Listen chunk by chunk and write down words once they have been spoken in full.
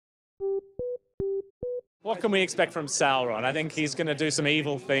What can we expect from Sauron? I think he's going to do some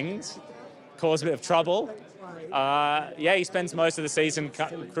evil things, cause a bit of trouble. Yeah, he spends most of the season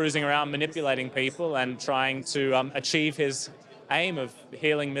cruising around manipulating people and trying to achieve his aim of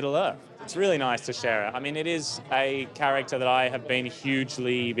healing Middle-earth. It's really nice to share it. I mean, it is a character that I have been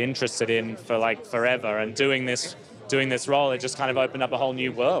hugely interested in for like forever, and doing this role, it just kind of opened up a whole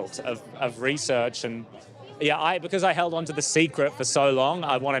new world of research. And yeah, because I held on to the secret for so long,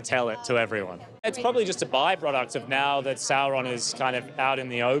 I want to tell it to everyone. It's probably just a byproduct of now that Sauron is kind of out in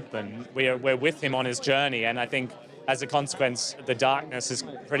the open. We're with him on his journey, and I think as a consequence, the darkness is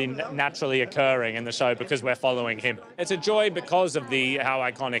pretty naturally occurring in the show because we're following him. It's a joy because of how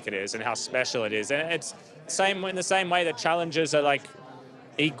iconic it is and how special it is. And it's in the same way that challenges are like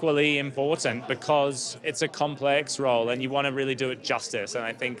equally important because it's a complex role and you want to really do it justice. And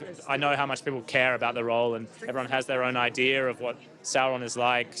I know how much people care about the role, and everyone has their own idea of what Sauron is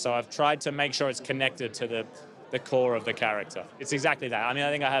like. So I've tried to make sure it's connected to the core of the character. It's exactly that. I mean, I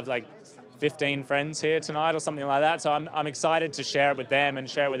think I have like 15 friends here tonight or something like that. So I'm excited to share it with them and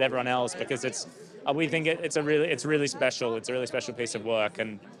share it with everyone else because we think it's really special. It's a really special piece of work,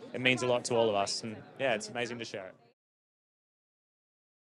 and it means a lot to all of us. And yeah, it's amazing to share it.